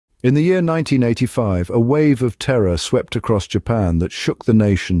In the year 1985, a wave of terror swept across Japan that shook the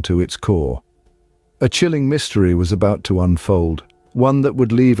nation to its core. A chilling mystery was about to unfold, one that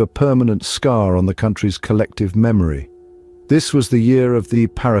would leave a permanent scar on the country's collective memory. This was the year of the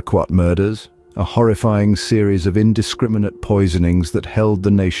Paraquat murders, a horrifying series of indiscriminate poisonings that held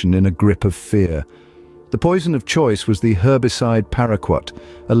the nation in a grip of fear. The poison of choice was the herbicide paraquat,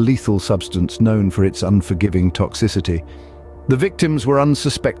 a lethal substance known for its unforgiving toxicity. The victims were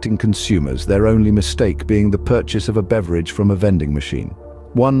unsuspecting consumers, their only mistake being the purchase of a beverage from a vending machine.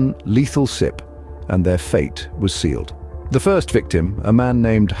 One lethal sip, and their fate was sealed. The first victim, a man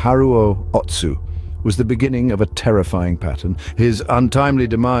named Haruo Otsu, was the beginning of a terrifying pattern. His untimely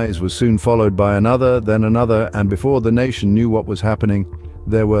demise was soon followed by another, then another, and before the nation knew what was happening,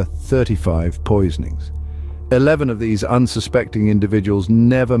 there were 35 poisonings. 11 of these unsuspecting individuals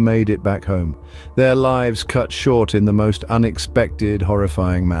never made it back home, their lives cut short in the most unexpected,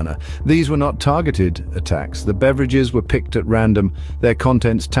 horrifying manner. These were not targeted attacks. The beverages were picked at random, their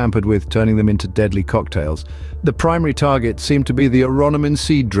contents tampered with, turning them into deadly cocktails. The primary target seemed to be the Oronomin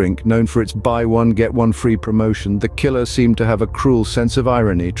seed drink, known for its buy one, get one free promotion. The killer seemed to have a cruel sense of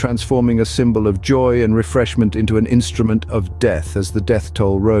irony, transforming a symbol of joy and refreshment into an instrument of death. As the death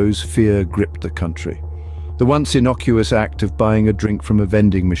toll rose, fear gripped the country. The once innocuous act of buying a drink from a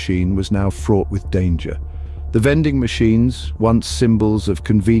vending machine was now fraught with danger. The vending machines, once symbols of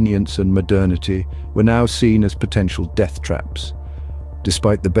convenience and modernity, were now seen as potential death traps.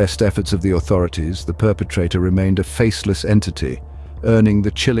 Despite the best efforts of the authorities, the perpetrator remained a faceless entity, earning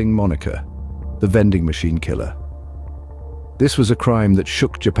the chilling moniker, the Vending Machine Killer. This was a crime that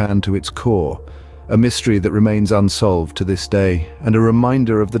shook Japan to its core, a mystery that remains unsolved to this day, and a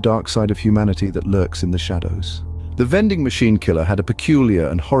reminder of the dark side of humanity that lurks in the shadows. The vending machine killer had a peculiar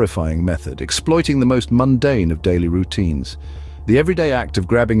and horrifying method, exploiting the most mundane of daily routines. The everyday act of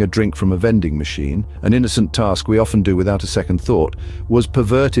grabbing a drink from a vending machine, an innocent task we often do without a second thought, was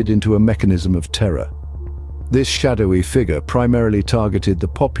perverted into a mechanism of terror. This shadowy figure primarily targeted the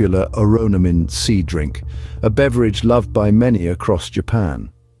popular Oronomin sea drink, a beverage loved by many across Japan.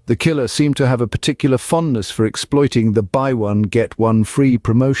 The killer seemed to have a particular fondness for exploiting the buy one, get one free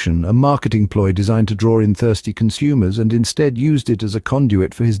promotion, a marketing ploy designed to draw in thirsty consumers, and instead used it as a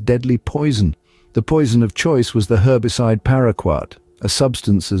conduit for his deadly poison. The poison of choice was the herbicide paraquat, a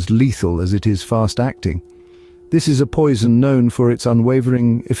substance as lethal as it is fast-acting. This is a poison known for its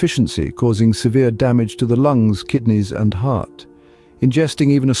unwavering efficiency, causing severe damage to the lungs, kidneys, and heart.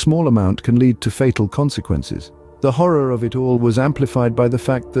 Ingesting even a small amount can lead to fatal consequences. The horror of it all was amplified by the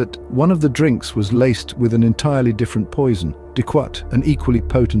fact that one of the drinks was laced with an entirely different poison, diquat, an equally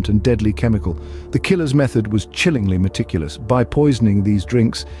potent and deadly chemical. The killer's method was chillingly meticulous. By poisoning these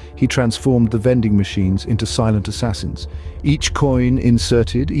drinks, he transformed the vending machines into silent assassins. Each coin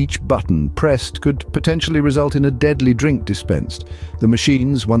inserted, each button pressed could potentially result in a deadly drink dispensed. The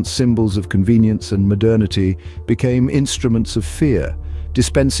machines, once symbols of convenience and modernity, became instruments of fear,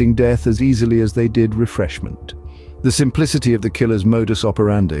 dispensing death as easily as they did refreshment. The simplicity of the killer's modus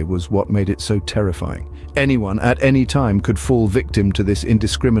operandi was what made it so terrifying. Anyone, at any time, could fall victim to this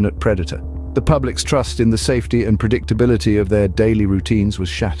indiscriminate predator. The public's trust in the safety and predictability of their daily routines was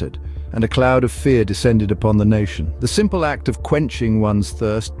shattered, and a cloud of fear descended upon the nation. The simple act of quenching one's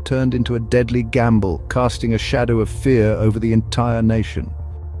thirst turned into a deadly gamble, casting a shadow of fear over the entire nation.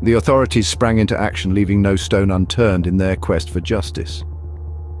 The authorities sprang into action, leaving no stone unturned in their quest for justice.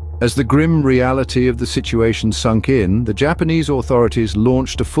 As the grim reality of the situation sunk in, the Japanese authorities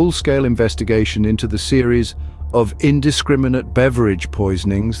launched a full-scale investigation into the series of indiscriminate beverage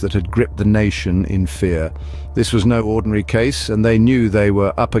poisonings that had gripped the nation in fear. This was no ordinary case, and they knew they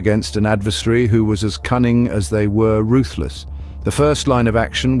were up against an adversary who was as cunning as they were ruthless. The first line of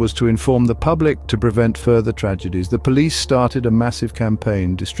action was to inform the public to prevent further tragedies. The police started a massive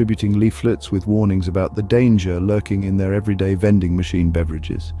campaign, distributing leaflets with warnings about the danger lurking in their everyday vending machine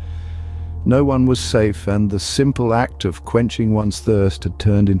beverages. No one was safe, and the simple act of quenching one's thirst had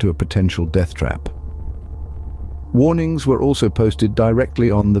turned into a potential death trap. Warnings were also posted directly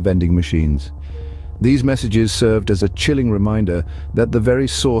on the vending machines. These messages served as a chilling reminder that the very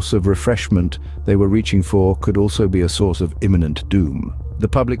source of refreshment they were reaching for could also be a source of imminent doom. The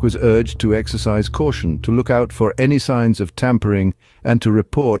public was urged to exercise caution, to look out for any signs of tampering, and to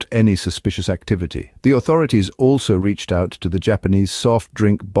report any suspicious activity. The authorities also reached out to the Japanese Soft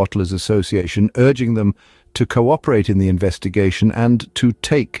Drink Bottlers Association, urging them to cooperate in the investigation and to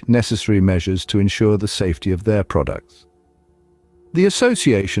take necessary measures to ensure the safety of their products. The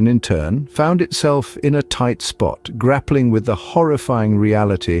association, in turn, found itself in a tight spot, grappling with the horrifying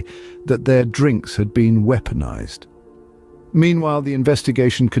reality that their drinks had been weaponized. Meanwhile, the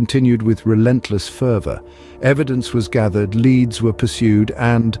investigation continued with relentless fervor. Evidence was gathered, leads were pursued,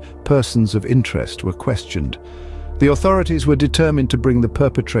 and persons of interest were questioned. The authorities were determined to bring the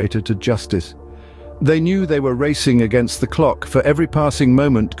perpetrator to justice. They knew they were racing against the clock, for every passing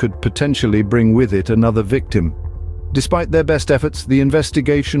moment could potentially bring with it another victim. Despite their best efforts, the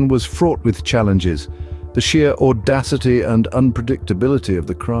investigation was fraught with challenges. The sheer audacity and unpredictability of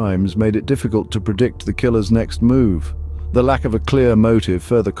the crimes made it difficult to predict the killer's next move. The lack of a clear motive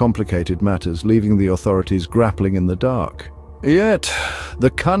further complicated matters, leaving the authorities grappling in the dark. Yet, the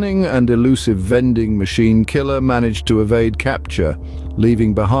cunning and elusive vending machine killer managed to evade capture,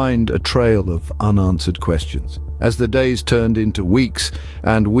 leaving behind a trail of unanswered questions. As the days turned into weeks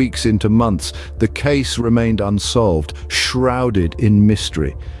and weeks into months, the case remained unsolved, shrouded in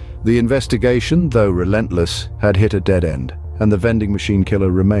mystery. The investigation, though relentless, had hit a dead end, and the vending machine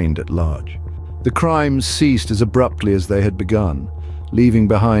killer remained at large. The crimes ceased as abruptly as they had begun, leaving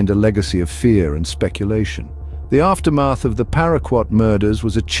behind a legacy of fear and speculation. The aftermath of the Paraquat murders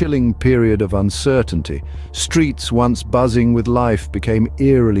was a chilling period of uncertainty. Streets once buzzing with life became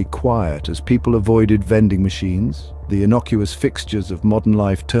eerily quiet as people avoided vending machines. The innocuous fixtures of modern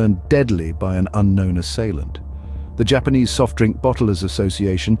life turned deadly by an unknown assailant. The Japanese Soft Drink Bottlers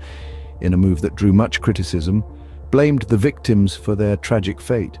Association, in a move that drew much criticism, blamed the victims for their tragic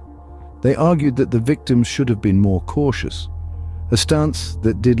fate. They argued that the victims should have been more cautious, a stance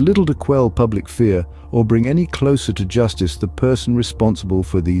that did little to quell public fear or bring any closer to justice the person responsible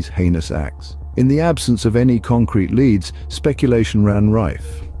for these heinous acts. In the absence of any concrete leads, speculation ran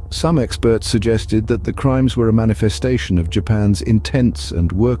rife. Some experts suggested that the crimes were a manifestation of Japan's intense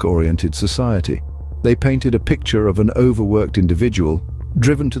and work-oriented society. They painted a picture of an overworked individual,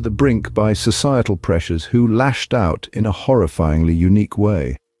 driven to the brink by societal pressures, who lashed out in a horrifyingly unique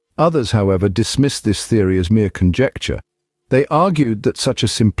way. Others, however, dismissed this theory as mere conjecture. They argued that such a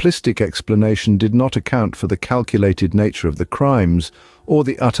simplistic explanation did not account for the calculated nature of the crimes or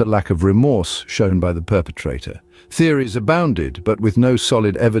the utter lack of remorse shown by the perpetrator. Theories abounded, but with no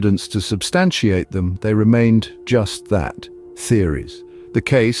solid evidence to substantiate them, they remained just that, theories. The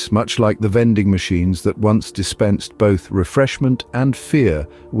case, much like the vending machines that once dispensed both refreshment and fear,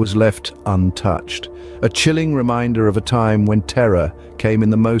 was left untouched. A chilling reminder of a time when terror came in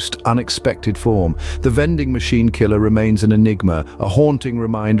the most unexpected form. The vending machine killer remains an enigma, a haunting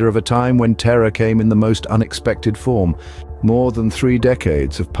reminder of a time when terror came in the most unexpected form. More than 3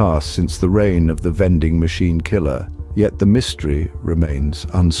 decades have passed since the reign of the vending machine killer, yet the mystery remains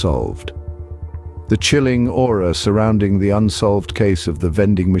unsolved. The chilling aura surrounding the unsolved case of the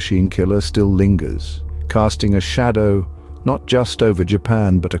vending machine killer still lingers, casting a shadow not just over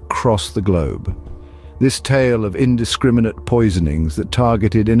Japan but across the globe. This tale of indiscriminate poisonings that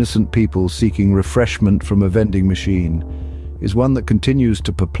targeted innocent people seeking refreshment from a vending machine is one that continues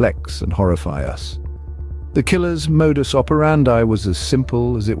to perplex and horrify us. The killer's modus operandi was as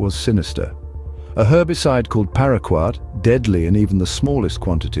simple as it was sinister. A herbicide called paraquat, deadly in even the smallest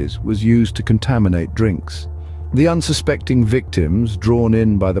quantities, was used to contaminate drinks. The unsuspecting victims, drawn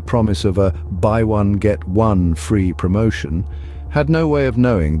in by the promise of a buy one get one free promotion, had no way of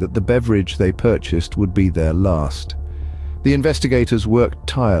knowing that the beverage they purchased would be their last. The investigators worked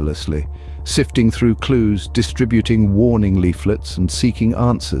tirelessly, sifting through clues, distributing warning leaflets, and seeking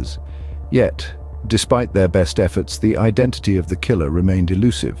answers. Yet, despite their best efforts, the identity of the killer remained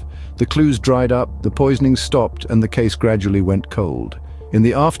elusive. The clues dried up, the poisoning stopped, and the case gradually went cold. In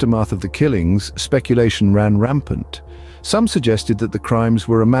the aftermath of the killings, speculation ran rampant. Some suggested that the crimes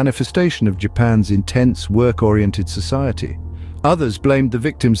were a manifestation of Japan's intense, work-oriented society. Others blamed the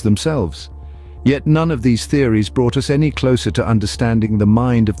victims themselves. Yet none of these theories brought us any closer to understanding the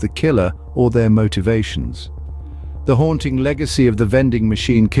mind of the killer or their motivations. The haunting legacy of the vending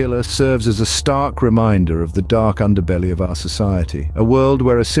machine killer serves as a stark reminder of the dark underbelly of our society, a world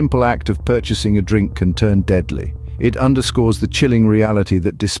where a simple act of purchasing a drink can turn deadly. It underscores the chilling reality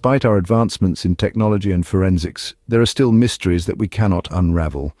that despite our advancements in technology and forensics, there are still mysteries that we cannot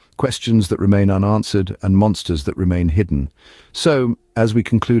unravel, questions that remain unanswered, and monsters that remain hidden. So, as we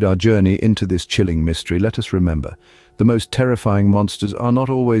conclude our journey into this chilling mystery, let us remember, the most terrifying monsters are not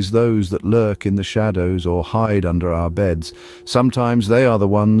always those that lurk in the shadows or hide under our beds. Sometimes they are the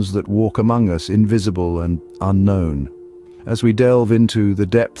ones that walk among us, invisible and unknown. As we delve into the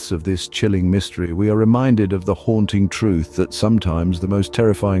depths of this chilling mystery, we are reminded of the haunting truth that sometimes the most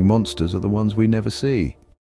terrifying monsters are the ones we never see.